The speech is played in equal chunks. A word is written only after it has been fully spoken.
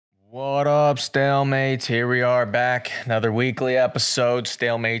What up, Stalemates? Here we are back. Another weekly episode,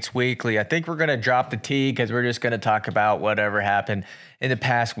 Stalemates Weekly. I think we're going to drop the T because we're just going to talk about whatever happened in the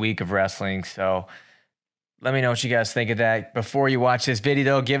past week of wrestling. So let me know what you guys think of that. Before you watch this video,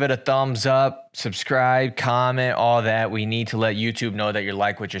 though, give it a thumbs up, subscribe, comment, all that. We need to let YouTube know that you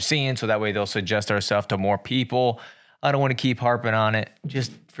like what you're seeing so that way they'll suggest ourselves to more people. I don't want to keep harping on it.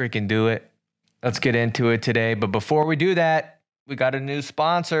 Just freaking do it. Let's get into it today. But before we do that, we got a new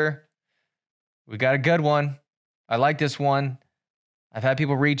sponsor. We got a good one. I like this one. I've had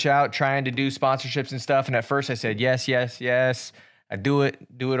people reach out trying to do sponsorships and stuff. And at first I said, yes. I do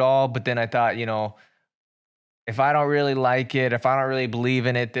it all. But then I thought, if I don't really like it, if I don't really believe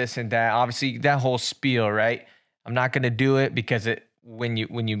in it, this and that, obviously that whole spiel, right? I'm not going to do it because when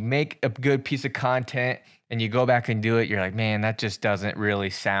you make a good piece of content and you go back and do it, you're like, man, that just doesn't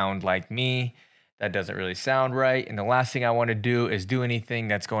really sound like me. That doesn't really sound right. And the last thing I want to do is do anything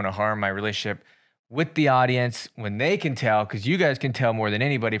that's going to harm my relationship with the audience when they can tell, because you guys can tell more than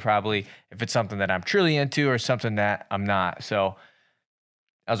anybody probably if it's something that I'm truly into or something that I'm not. So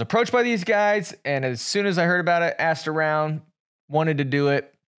I was approached by these guys, and as soon as I heard about it, asked around, wanted to do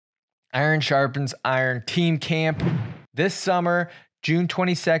it. Iron Sharpens Iron Team Camp this summer, June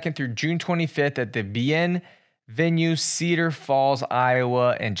 22nd through June 25th at the Bien venue, Cedar Falls,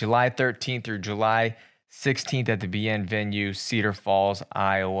 Iowa, and July 13th through July 16th at the Bien venue, Cedar Falls,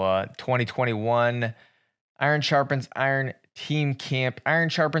 Iowa. 2021 Iron Sharpens Iron Team Camp. Iron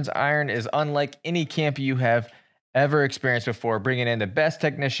Sharpens Iron is unlike any camp you have ever experienced before, bringing in the best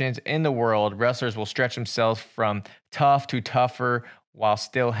technicians in the world. Wrestlers will stretch themselves from tough to tougher while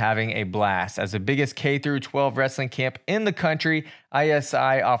still having a blast. As the biggest K through 12 wrestling camp in the country,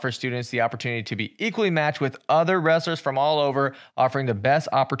 ISI offers students the opportunity to be equally matched with other wrestlers from all over, offering the best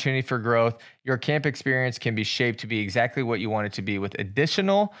opportunity for growth. Your camp experience can be shaped to be exactly what you want it to be, with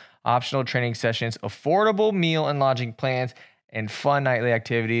additional optional training sessions, affordable meal and lodging plans, and fun nightly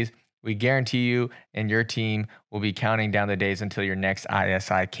activities. We guarantee you and your team will be counting down the days until your next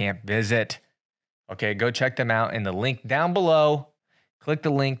ISI camp visit. Okay, go check them out in the link down below. Click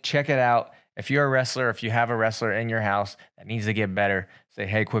the link, check it out. If you're a wrestler, if you have a wrestler in your house that needs to get better, say,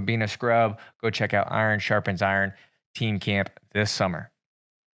 hey, quit being a scrub. Go check out Iron Sharpens Iron Team Camp this summer.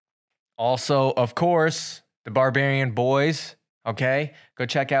 Also, of course, the Barbarian Boys, okay? Go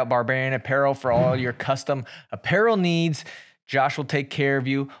check out Barbarian Apparel for all your custom apparel needs. Josh will take care of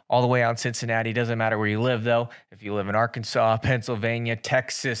you all the way out in Cincinnati. Doesn't matter where you live, though. If you live in Arkansas, Pennsylvania,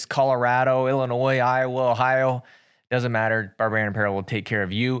 Texas, Colorado, Illinois, Iowa, Ohio, doesn't matter. Barbarian Apparel will take care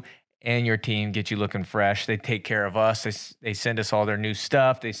of you and your team, get you looking fresh. They take care of us. They send us all their new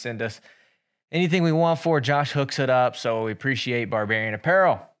stuff. They send us anything we want for. Josh hooks it up, so we appreciate Barbarian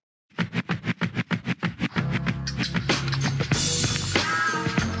Apparel.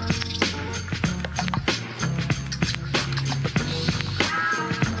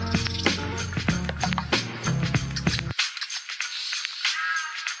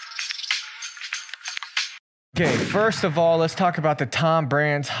 Okay, first of all, let's talk about the Tom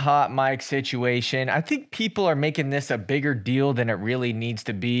Brands hot mic situation. I think people are making this a bigger deal than it really needs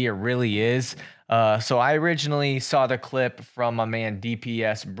to be or really is. So I originally saw the clip from my man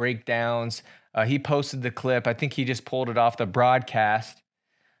DPS Breakdowns. He posted the clip. I think he just pulled it off the broadcast.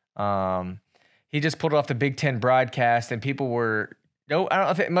 He just pulled it off the Big Ten broadcast, and people were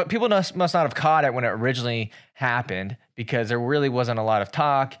people must not have caught it when it originally happened because there really wasn't a lot of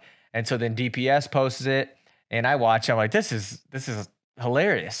talk. And so then DPS posts it. And I watch, I'm like, this is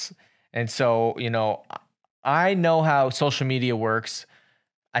hilarious. And so, I know how social media works.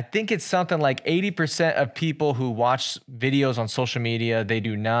 I think it's something like 80% of people who watch videos on social media, they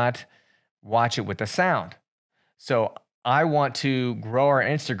do not watch it with the sound. So I want to grow our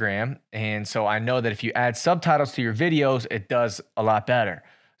Instagram. And so I know that if you add subtitles to your videos, it does a lot better.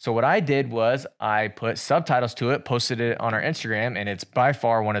 So what I did was I put subtitles to it, posted it on our Instagram, and it's by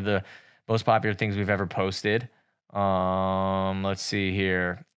far one of the most popular things we've ever posted. Let's see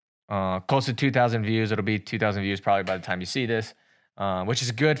here. Close to 2,000 views. It'll be 2,000 views probably by the time you see this, which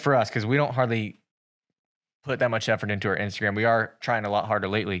is good for us because we don't hardly put that much effort into our Instagram. We are trying a lot harder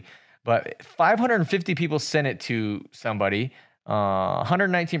lately. But 550 people sent it to somebody.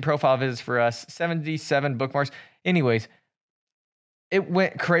 119 profile visits for us. 77 bookmarks. Anyways, it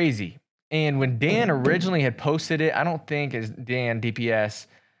went crazy. And when Dan originally had posted it, I don't think as Dan DPS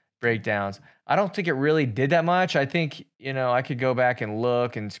Breakdowns, I don't think it really did that much. I think, I could go back and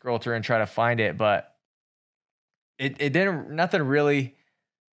look and scroll through and try to find it, but it didn't, nothing really.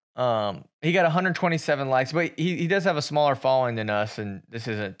 He got 127 likes, but he does have a smaller following than us, and this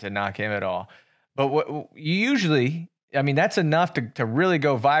isn't to knock him at all. But what usually I mean, that's enough to really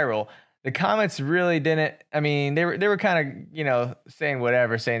go viral. The comments really didn't. I mean, they were kind of, saying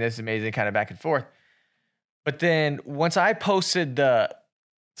whatever, saying this is amazing, kind of back and forth. But then once I posted the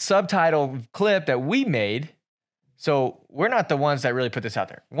subtitle clip that we made, so we're not the ones that really put this out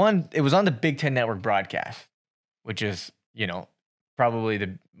there. One, it was on the Big Ten Network broadcast, which is, probably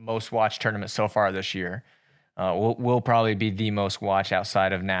the most watched tournament so far this year. Will probably be the most watched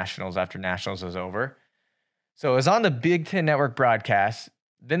outside of Nationals after Nationals is over. So it was on the Big Ten Network broadcast.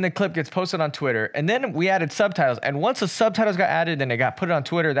 Then the clip gets posted on Twitter, and then we added subtitles. And once the subtitles got added and they got put on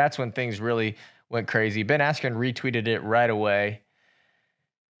Twitter, that's when things really went crazy. Ben Askren retweeted it right away.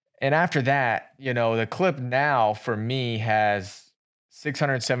 And after that, the clip now for me has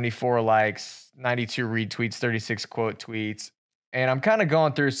 674 likes, 92 retweets, 36 quote tweets. And I'm kind of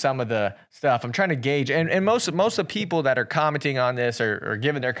going through some of the stuff. I'm trying to gauge. And most of the people that are commenting on this or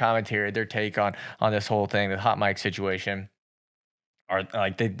giving their commentary, their take on this whole thing, the hot mic situation, are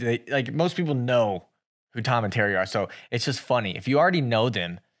like they like most people know who Tom and Terry are. So it's just funny. If you already know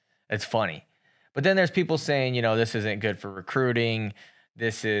them, it's funny. But then there's people saying, this isn't good for recruiting.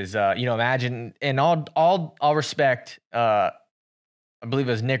 This is, imagine, and all respect, I believe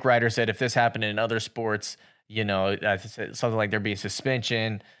as Nick Ryder said, if this happened in other sports, something like there'd be a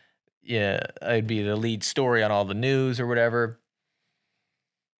suspension. Yeah, it'd be the lead story on all the news or whatever.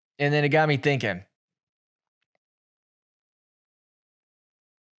 And then it got me thinking.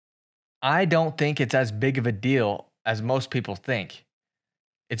 I don't think it's as big of a deal as most people think.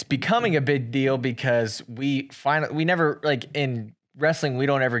 It's becoming a big deal because we never, like in wrestling, we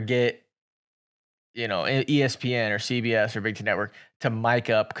don't ever get, ESPN or CBS or Big Ten Network to mic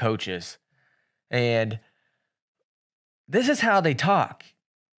up coaches. And this is how they talk.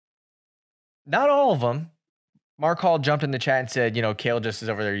 Not all of them. Mark Hall jumped in the chat and said, Kale just is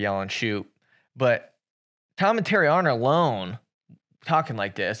over there yelling, shoot. But Tom and Terry aren't alone talking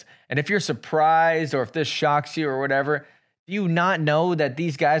like this. And if you're surprised or if this shocks you or whatever, do you not know that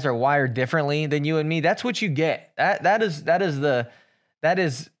these guys are wired differently than you and me? That's what you get. That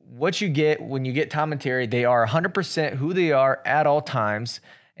is what you get when you get Tom and Terry. They are 100% who they are at all times.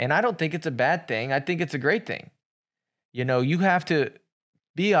 And I don't think it's a bad thing. I think it's a great thing. You have to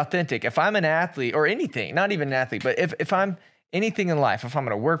be authentic. If I'm an athlete or anything, not even an athlete, but if I'm anything in life, if I'm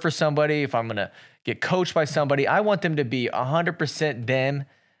going to work for somebody, if I'm going to get coached by somebody, I want them to be 100% them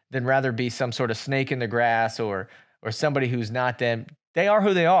than rather be some sort of snake in the grass or somebody who's not them. They are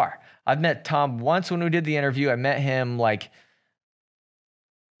who they are. I've met Tom once when we did the interview. I met him like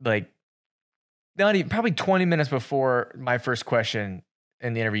not even, probably 20 minutes before my first question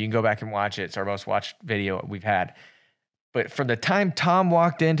in the interview. You can go back and watch it. It's our most watched video we've had. But from the time Tom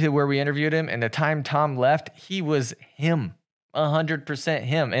walked into where we interviewed him and the time Tom left, he was him, 100%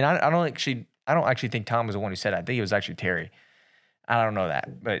 him. And I don't actually think Tom was the one who said that. I think it was actually Terry. I don't know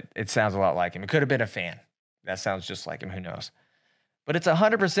that, but it sounds a lot like him. It could have been a fan. That sounds just like him. Who knows? But it's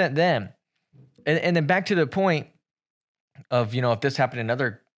 100% them. And then back to the point of, if this happened in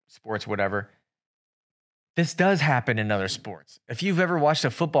other sports, whatever, this does happen in other sports. If you've ever watched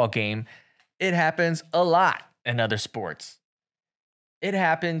a football game, it happens a lot in other sports. It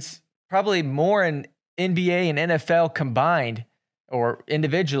happens probably more in NBA and NFL combined or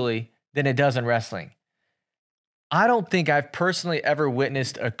individually than it does in wrestling. I don't think I've personally ever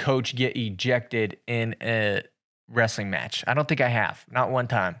witnessed a coach get ejected in a wrestling match. I don't think I have. Not one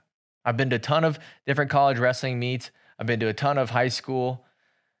time. I've been to a ton of different college wrestling meets. I've been to a ton of high school.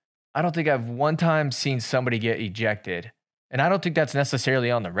 I don't think I've one time seen somebody get ejected. And I don't think that's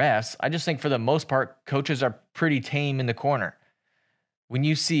necessarily on the refs. I just think for the most part, coaches are pretty tame in the corner. When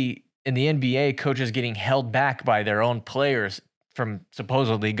you see in the NBA, coaches getting held back by their own players from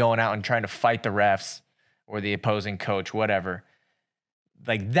supposedly going out and trying to fight the refs or the opposing coach, whatever.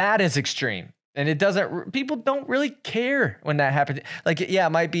 Like that is extreme. And people don't really care when that happens. Like, yeah, it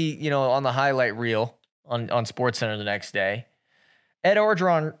might be, on the highlight reel on SportsCenter the next day. Ed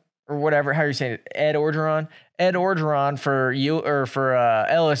Orgeron or whatever, how are you saying it? Ed Orgeron for you or for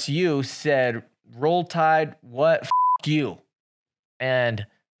LSU said, "Roll Tide, what? F you." And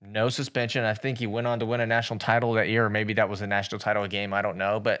no suspension. I think he went on to win a national title that year, or maybe that was a national title game. I don't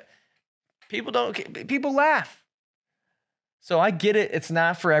know, but people laugh. So I get it. It's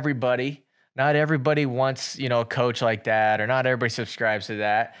not for everybody. Not everybody wants, a coach like that, or not everybody subscribes to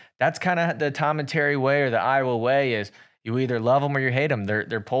that. That's kind of the Tom and Terry way, or the Iowa way, is you either love them or you hate them.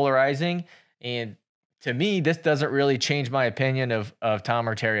 They're polarizing. And to me, this doesn't really change my opinion of Tom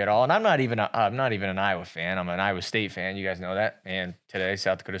or Terry at all. And I'm not even an Iowa fan. I'm an Iowa State fan. You guys know that. And today,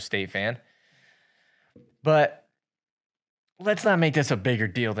 South Dakota State fan. But let's not make this a bigger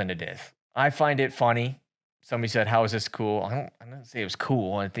deal than it is. I find it funny. somebody said, "How is this cool?" I don't say it was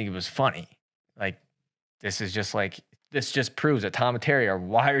cool. I think it was funny. Like this just proves that Tom and Terry are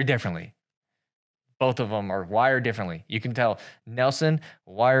wired differently. Both of them are wired differently. You can tell Nelson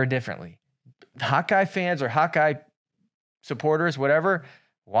wired differently. Hawkeye fans or Hawkeye supporters, whatever,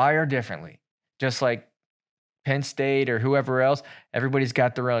 wired differently. Just like Penn State or whoever else, everybody's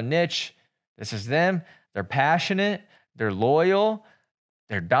got their own niche. This is them. They're passionate. They're loyal.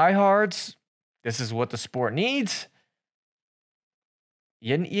 They're diehards. This is what the sport needs.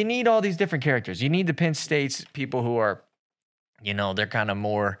 You need all these different characters. You need the Penn State's people who are, they're kind of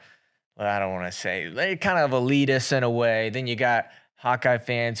more, well, I don't want to say, they're kind of elitist in a way. Then you got Hawkeye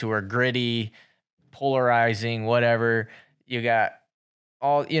fans who are gritty, polarizing, whatever. You got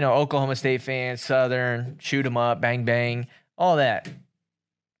all, Oklahoma State fans, Southern, shoot 'em up, bang, bang, all that.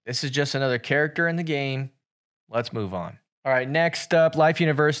 This is just another character in the game. Let's move on. All right, next up, Life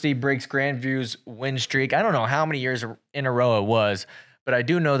University breaks Grandview's win streak. I don't know how many years in a row it was, but I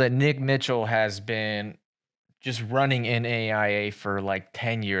do know that Nick Mitchell has been just running in AIA for like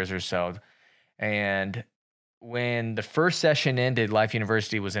 10 years or so. And when the first session ended, Life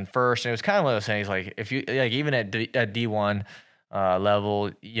University was in first, and it was kind of one of those things like if you like even at D1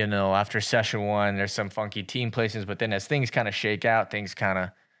 level, after session one, there's some funky team placements, but then as things kind of shake out, things kind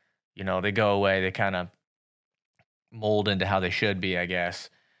of, they go away, they kind of mold into how they should be, I guess.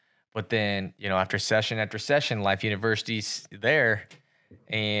 But then, after session, Life University's there,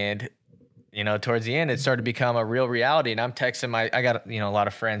 and towards the end, it started to become a real reality. And I'm texting I got, a lot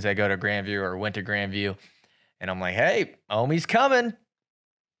of friends that go to Grandview or went to Grandview. And I'm like, hey, Omi's coming.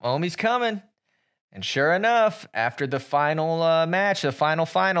 Omi's coming. And sure enough, after the final match, the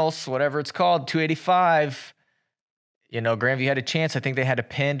finals, whatever it's called, 285, Grandview had a chance. I think they had a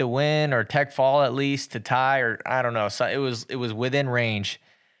pin to win or tech fall at least to tie, or I don't know. So it was within range.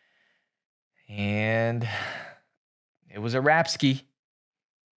 And it was a Rapski.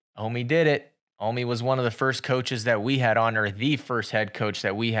 Omi did it. Omi was one of the first coaches that we had on, or the first head coach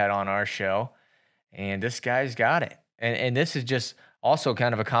that we had on our show. And this guy's got it. And this is just also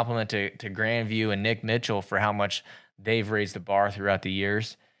kind of a compliment to Grandview and Nick Mitchell for how much they've raised the bar throughout the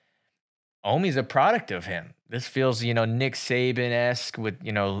years. Omi's a product of him. This feels, Nick Saban-esque with,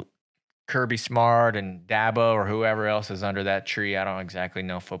 Kirby Smart and Dabo or whoever else is under that tree. I don't exactly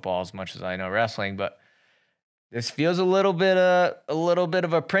know football as much as I know wrestling, but this feels a little bit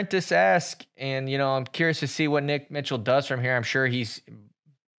of apprentice-esque. And, I'm curious to see what Nick Mitchell does from here. I'm sure he's,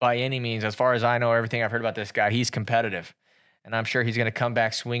 by any means, as far as I know, everything I've heard about this guy, he's competitive. And I'm sure he's going to come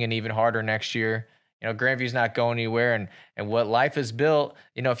back swinging even harder next year. Grandview's not going anywhere. And what Life has built,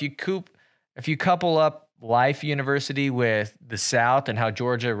 if you couple up Life University with the South and how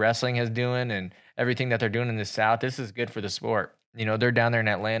Georgia wrestling is doing and everything that they're doing in the South, this is good for the sport. They're down there in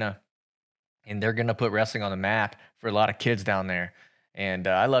Atlanta, and they're going to put wrestling on the map for a lot of kids down there. And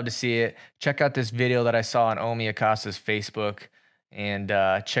I love to see it. Check out this video that I saw on Omi Acosta's Facebook, and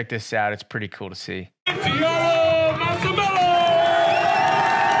check this out. It's pretty cool to see.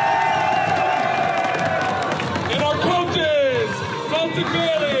 And our coaches, Dalton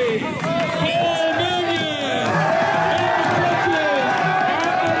Bailey, Paul Million, and the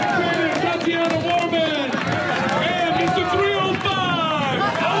coaches, Tatiana Warman, and Mr. 305,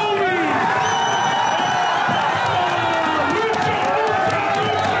 Omi.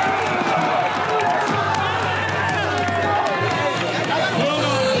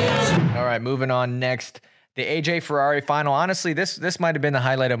 All right, moving on next. The AJ Ferrari final. Honestly, this might have been the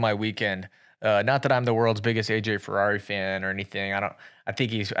highlight of my weekend. Not that I'm the world's biggest AJ Ferrari fan or anything. I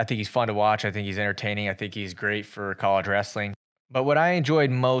think he's fun to watch. I think he's entertaining. I think he's great for college wrestling. But what I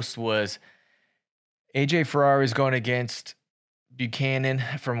enjoyed most was AJ Ferrari is going against Buchanan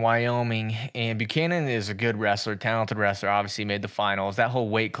from Wyoming, and Buchanan is a good wrestler, talented wrestler. Obviously, made the finals. That whole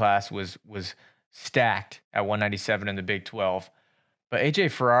weight class was stacked at 197 in the Big 12. But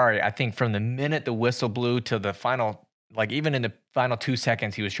AJ Ferrari, I think from the minute the whistle blew to the final, like even in the final 2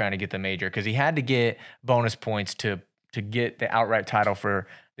 seconds, he was trying to get the major because he had to get bonus points to get the outright title for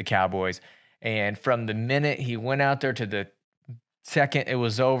the Cowboys. And from the minute he went out there to the second it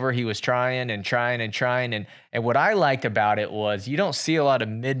was over, he was trying. And what I liked about it was you don't see a lot of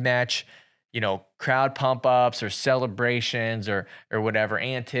mid-match, crowd pump ups or celebrations or whatever,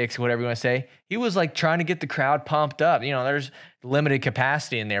 antics, whatever you want to say. He was like trying to get the crowd pumped up. There's limited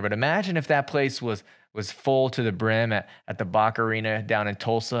capacity in there, but imagine if that place was full to the brim at the Bach Arena down in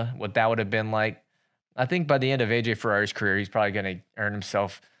Tulsa, what that would have been like. I think by the end of AJ Ferrari's career, he's probably going to earn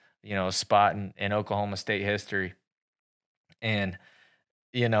himself, a spot in Oklahoma State history. And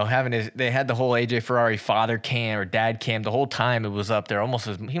you know, they had the whole AJ Ferrari father cam or dad cam the whole time. It was up there.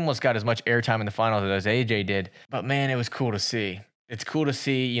 He almost got as much airtime in the finals as AJ did. But man, it was cool to see. It's cool to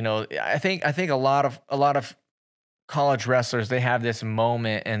see. You know, I think a lot of college wrestlers, they have this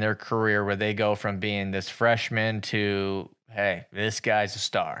moment in their career where they go from being this freshman to, hey, this guy's a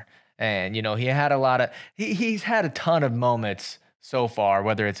star. And you know, he's had a ton of moments so far,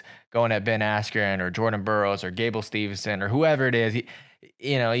 whether it's going at Ben Askren or Jordan Burroughs or Gable Stevenson or whoever it is.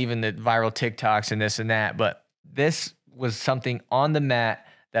 You know, even the viral TikToks and this and that. But this was something on the mat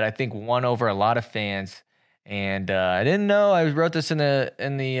that I think won over a lot of fans. And I didn't know. I wrote this in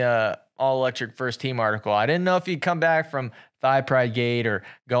the All Electric First Team article. I didn't know if he'd come back from Thigh Pride Gate or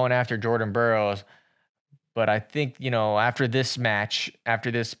going after Jordan Burroughs. But I think, you know, after this match, after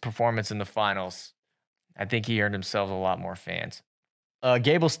this performance in the finals, I think he earned himself a lot more fans.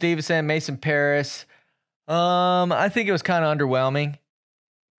 Gable Stevenson, Mason Paris. I think it was kind of underwhelming.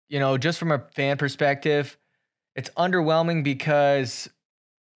 You know, just from a fan perspective, it's underwhelming because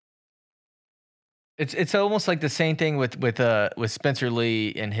it's almost like the same thing with Spencer Lee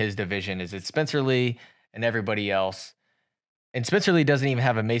in his division. Is it Spencer Lee and everybody else? And Spencer Lee doesn't even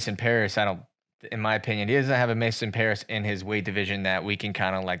have a Mason Paris. In my opinion, he doesn't have a Mason Paris in his weight division that we can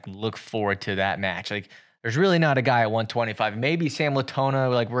kind of like look forward to that match. Like, there's really not a guy at 125. Maybe Sam Latona,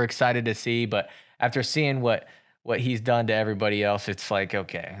 like we're excited to see, but after seeing what he's done to everybody else, it's like,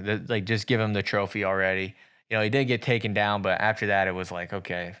 okay, like just give him the trophy already. You know, he did get taken down, but after that, it was like,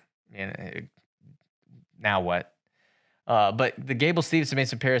 okay, you know, now what? But the Gable Stevenson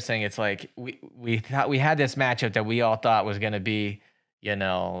Mason Paris thing, it's like we thought we had this matchup that we all thought was going to be, you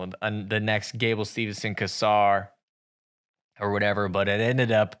know, the next Gable Stevenson Kassar or whatever, but it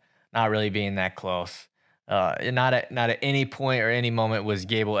ended up not really being that close. Not at any point or any moment was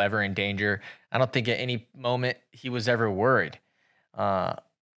Gable ever in danger. I don't think at any moment he was ever worried.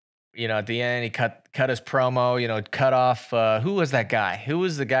 You know, at the end, he cut his promo, you know, cut off. Who was that guy? Who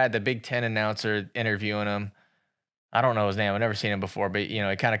was the guy, the Big Ten announcer interviewing him? I don't know his name. I've never seen him before, but, you know,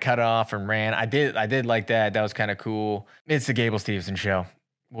 he kind of cut off and ran. I did like that. That was kind of cool. It's the Gable Stevenson show.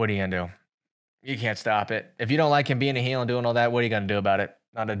 What are you going to do? You can't stop it. If you don't like him being a heel and doing all that, what are you going to do about it?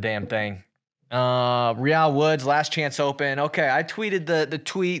 Not a damn thing. Real Woods, Last Chance Open. Okay, I tweeted the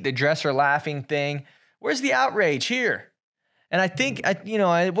tweet, the dresser laughing thing. Where's the outrage here? And I think,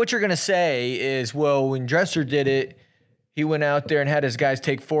 what you're going to say is, well, when Dresser did it, he went out there and had his guys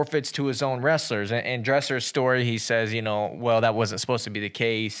take forfeits to his own wrestlers. And Dresser's story, he says, you know, well, that wasn't supposed to be the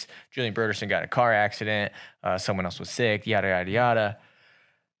case. Julian Broderson got a car accident. Someone else was sick, yada, yada, yada.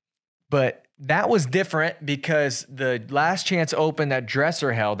 But that was different because the Last Chance Open that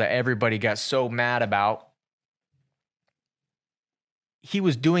Dresser held that everybody got so mad about, he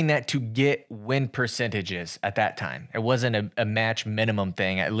was doing that to get win percentages at that time. It wasn't a match minimum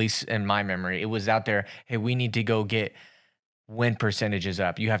thing, at least in my memory. It was out there, hey, we need to go get win percentages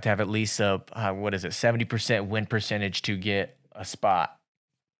up. You have to have at least 70% win percentage to get a spot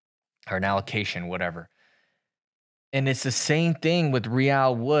or an allocation, whatever. And it's the same thing with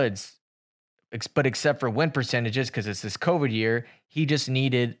Real Woods, but except for win percentages, because it's this COVID year, he just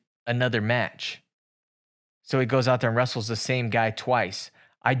needed another match. So he goes out there and wrestles the same guy twice.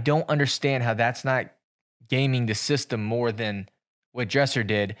 I don't understand how that's not gaming the system more than what Dresser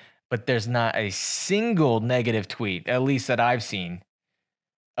did, but there's not a single negative tweet, at least that I've seen,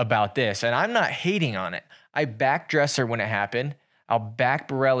 about this. And I'm not hating on it. I backed Dresser when it happened. I'll back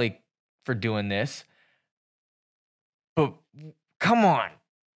Borelli for doing this. But come on.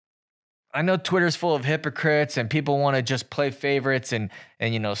 I know Twitter's full of hypocrites and people want to just play favorites and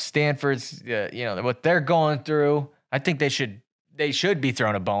you know, Stanford's, you know, what they're going through. I think they should be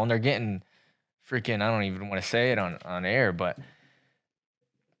thrown a bone. They're getting freaking, I don't even want to say it on air, but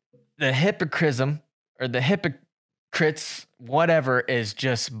the hypocrism or the hypocrites, whatever, is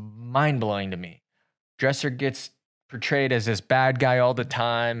just mind blowing to me. Dresser gets portrayed as this bad guy all the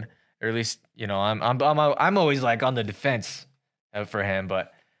time, or at least, you know, I'm always like on the defense for him,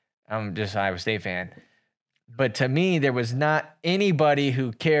 but I'm just an Iowa State fan. But to me, there was not anybody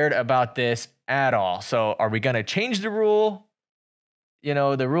who cared about this at all. So are we going to change the rule? You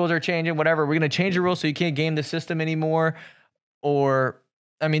know, the rules are changing, whatever. We're going to change the rule so you can't game the system anymore. Or,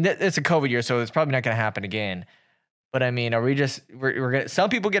 I mean, it's a COVID year, so it's probably not going to happen again. But I mean, are we just, we're going to, some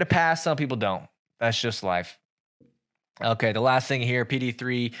people get a pass, some people don't. That's just life. Okay, the last thing here,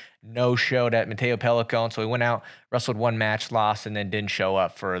 PD3 no-showed at Mateo Pelicon. So he went out, wrestled one match, lost, and then didn't show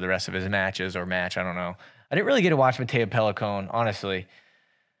up for the rest of his matches or match. I don't know. I didn't really get to watch Mateo Pelicon, honestly.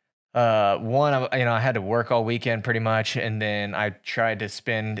 I had to work all weekend pretty much, and then I tried to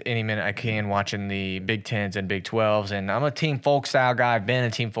spend any minute I can watching the Big Tens and Big 12s. And I'm a Team Folk style guy. I've been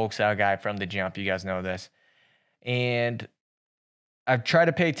a Team Folk style guy from the jump. You guys know this. And I've tried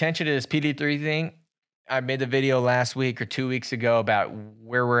to pay attention to this PD3 thing. I made the video last week or 2 weeks ago about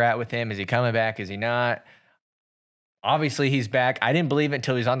where we're at with him. Is he coming back? Is he not? Obviously, he's back. I didn't believe it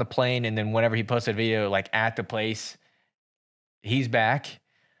until he's on the plane, and then whenever he posted a video like at the place, he's back.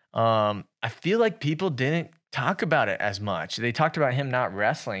 I feel like people didn't talk about it as much. They talked about him not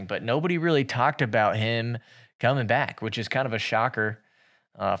wrestling, but nobody really talked about him coming back, which is kind of a shocker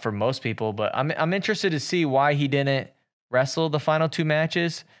for most people. But I'm interested to see why he didn't wrestle the final 2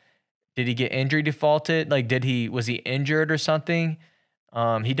 matches. Did he get injury defaulted? Like, was he injured or something?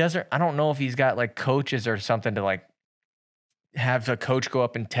 He doesn't. I don't know if he's got like coaches or something to like have a coach go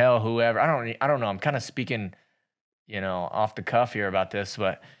up and tell whoever. I don't know. I'm kind of speaking, off the cuff here about this,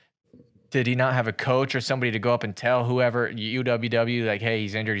 but did he not have a coach or somebody to go up and tell whoever UWW like, hey,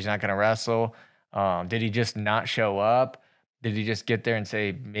 he's injured, he's not going to wrestle? Did he just not show up? Did he just get there and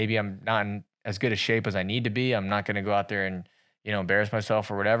say, maybe I'm not in as good a shape as I need to be? I'm not going to go out there and embarrass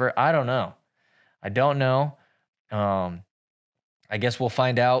myself or whatever. I don't know. I don't know. I guess we'll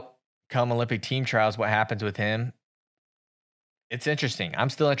find out come Olympic team trials what happens with him. It's interesting. I'm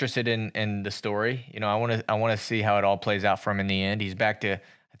still interested in the story. I want to see how it all plays out for him in the end. I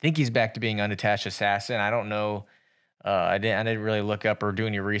think he's back to being unattached assassin. I don't know. I didn't really look up or do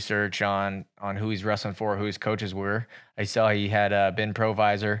any research on who he's wrestling for, who his coaches were. I saw he had Ben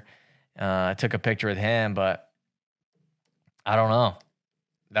Provisor. Took a picture with him, but I don't know.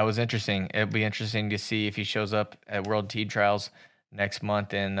 That was interesting. It'll be interesting to see if he shows up at World Team Trials next month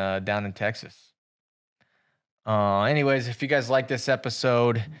down in Texas. Anyways, if you guys like this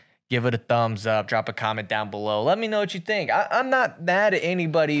episode, give it a thumbs up, drop a comment down below. Let me know what you think. I'm not mad at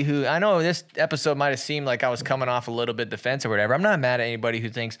anybody who, I know this episode might have seemed like I was coming off a little bit defensive or whatever. I'm not mad at anybody who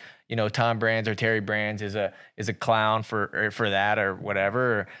thinks, Tom Brands or Terry Brands is a clown for that or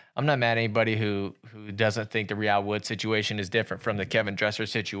whatever. Or I'm not mad at anybody who doesn't think the Real Wood situation is different from the Kevin Dresser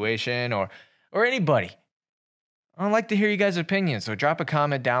situation or anybody. I'd like to hear you guys' opinions. So drop a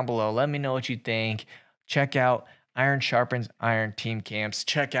comment down below. Let me know what you think. Check out Iron Sharpens Iron Team Camps.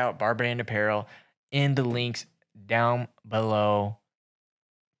 Check out Barband Apparel in the links down below.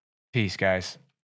 Peace, guys.